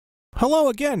Hello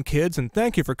again, kids, and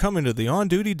thank you for coming to the On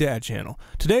Duty Dad channel.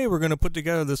 Today we're going to put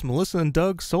together this Melissa and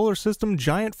Doug solar system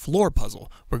giant floor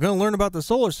puzzle. We're going to learn about the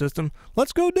solar system.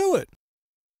 Let's go do it!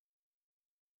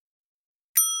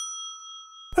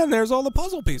 And there's all the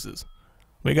puzzle pieces.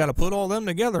 We got to put all them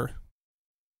together.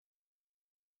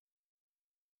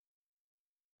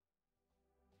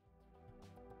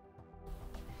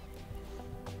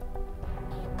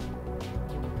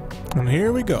 And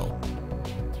here we go.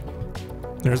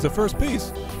 There's the first piece.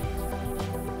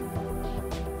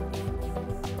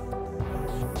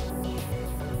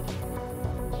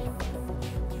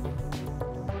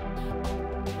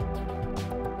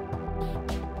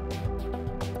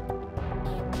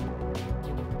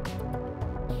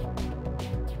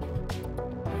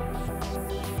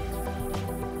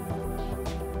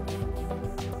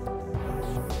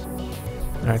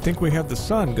 And I think we have the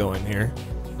sun going here.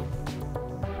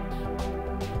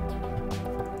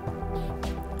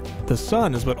 The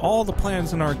sun is what all the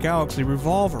planets in our galaxy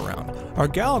revolve around. Our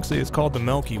galaxy is called the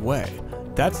Milky Way.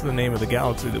 That's the name of the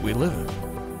galaxy that we live in.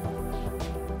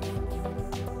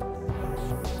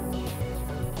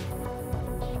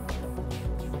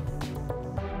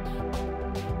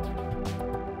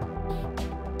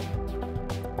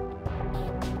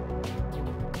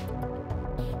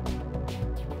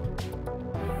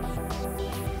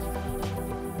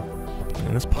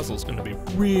 And this puzzle is going to be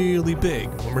really big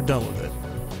when we're done with it.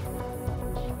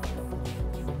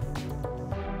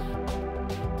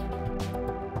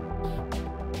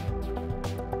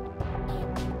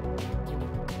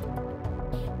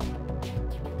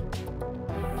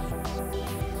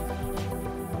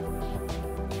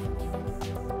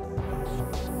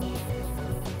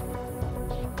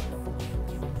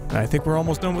 I think we're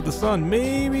almost done with the sun.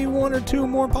 Maybe one or two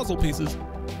more puzzle pieces.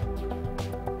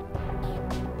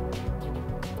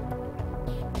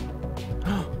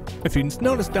 If you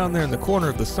notice down there in the corner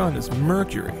of the sun is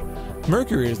Mercury.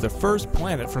 Mercury is the first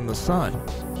planet from the sun.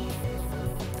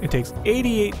 It takes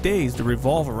 88 days to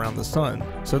revolve around the sun,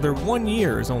 so their 1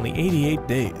 year is only 88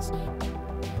 days.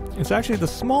 It's actually the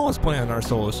smallest planet in our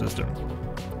solar system.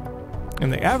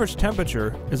 And the average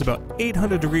temperature is about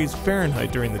 800 degrees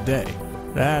Fahrenheit during the day.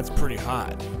 That's pretty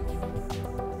hot.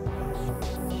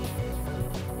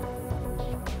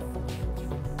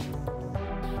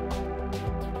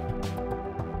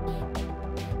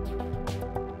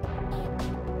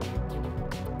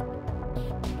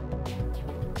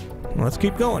 Let's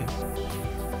keep going.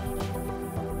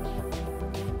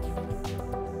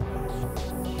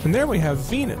 And there we have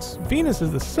Venus. Venus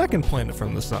is the second planet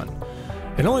from the sun.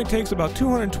 It only takes about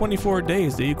 224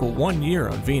 days to equal 1 year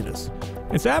on Venus.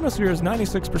 Its atmosphere is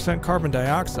 96% carbon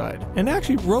dioxide and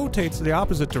actually rotates the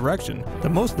opposite direction that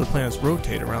most of the planets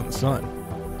rotate around the sun.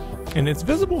 And it's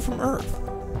visible from Earth.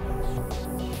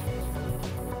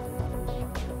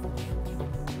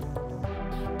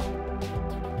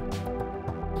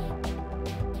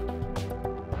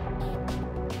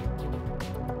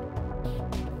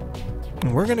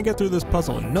 And we're going to get through this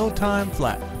puzzle in no time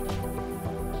flat.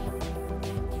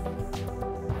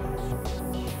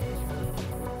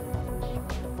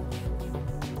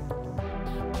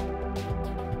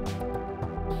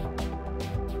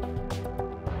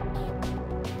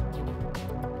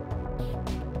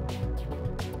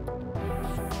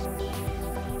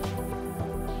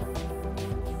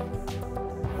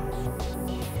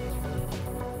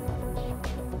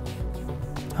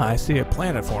 I see a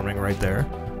planet forming right there.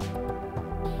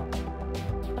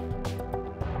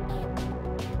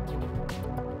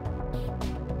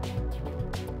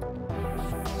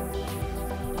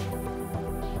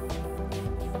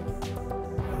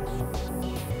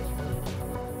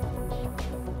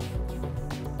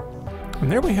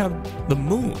 And there we have the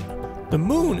moon. The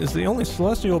moon is the only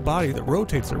celestial body that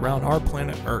rotates around our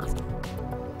planet Earth.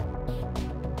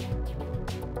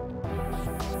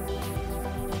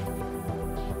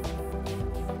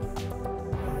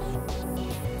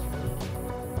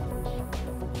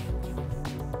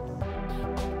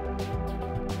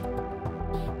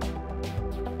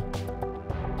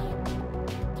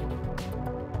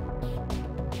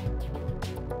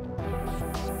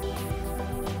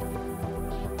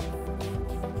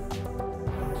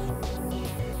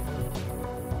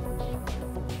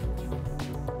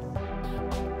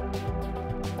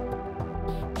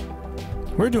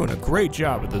 We're doing a great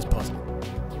job with this puzzle.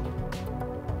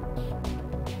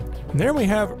 And there we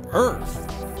have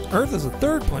Earth. Earth is the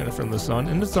third planet from the sun,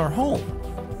 and it's our home.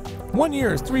 1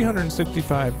 year is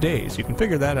 365 days. You can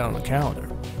figure that out on the calendar.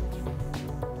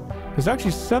 There's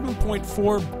actually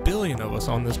 7.4 billion of us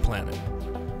on this planet.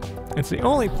 It's the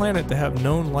only planet to have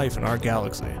known life in our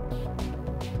galaxy.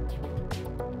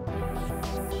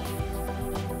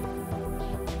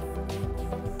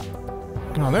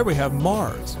 Now there we have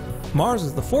Mars. Mars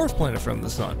is the fourth planet from the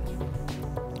Sun.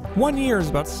 1 year is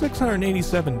about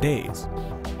 687 days.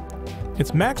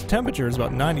 Its max temperature is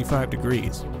about 95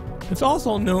 degrees. It's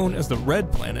also known as the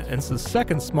red planet, and it's the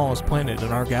second smallest planet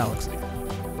in our galaxy.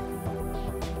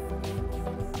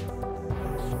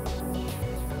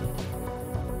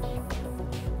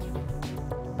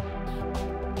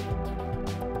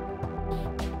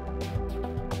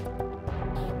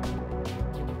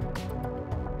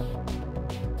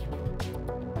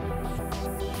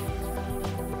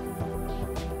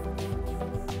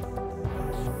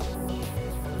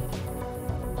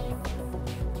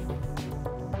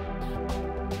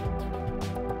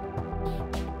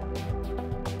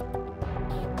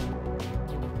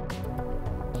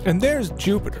 And there's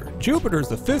Jupiter. Jupiter is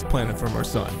the fifth planet from our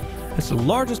Sun. It's the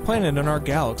largest planet in our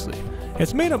galaxy.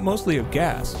 It's made up mostly of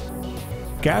gas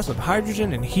of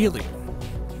hydrogen and helium.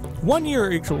 1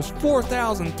 year equals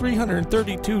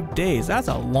 4,332 days. That's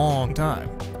a long time.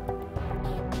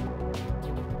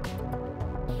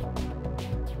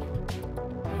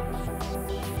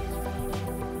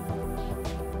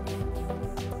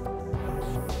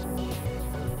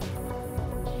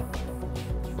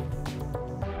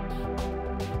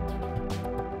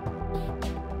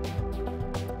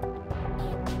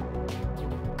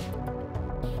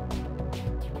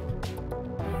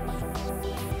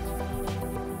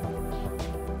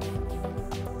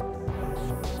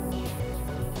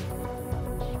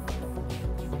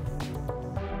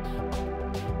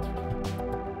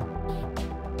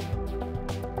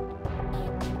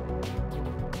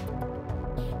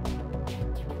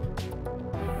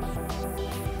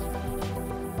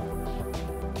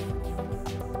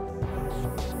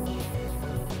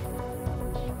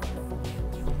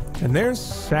 And there's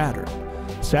Saturn.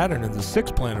 Saturn is the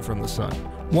sixth planet from the Sun.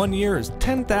 1 year is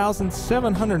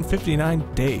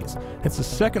 10,759 days. It's the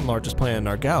second largest planet in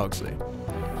our galaxy.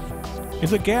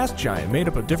 It's a gas giant made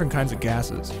up of different kinds of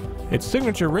gases. Its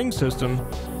signature ring system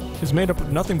is made up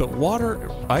of nothing but water,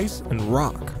 ice, and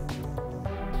rock.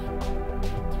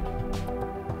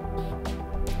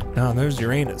 Now there's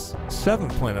Uranus,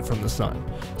 seventh planet from the Sun.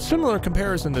 Similar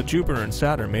comparison to Jupiter and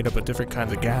Saturn, made up of different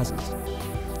kinds of gases.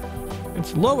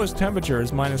 Its lowest temperature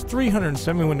is minus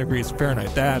 371 degrees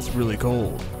Fahrenheit. That's really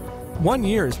cold. 1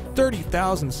 year is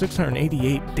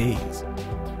 30,688 days.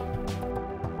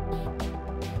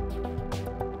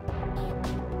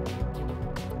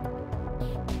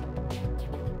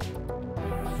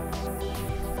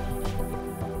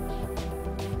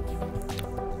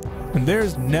 And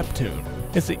there's Neptune.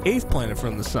 It's the eighth planet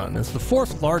from the Sun. It's the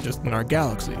fourth largest in our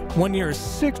galaxy. 1 year is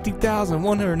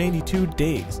 60,182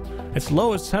 days. Its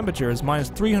lowest temperature is minus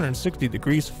 360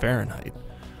 degrees Fahrenheit.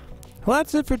 Well,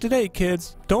 that's it for today,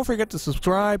 kids. Don't forget to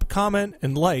subscribe, comment,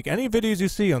 and like any videos you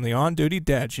see on the On Duty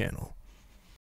Dad channel.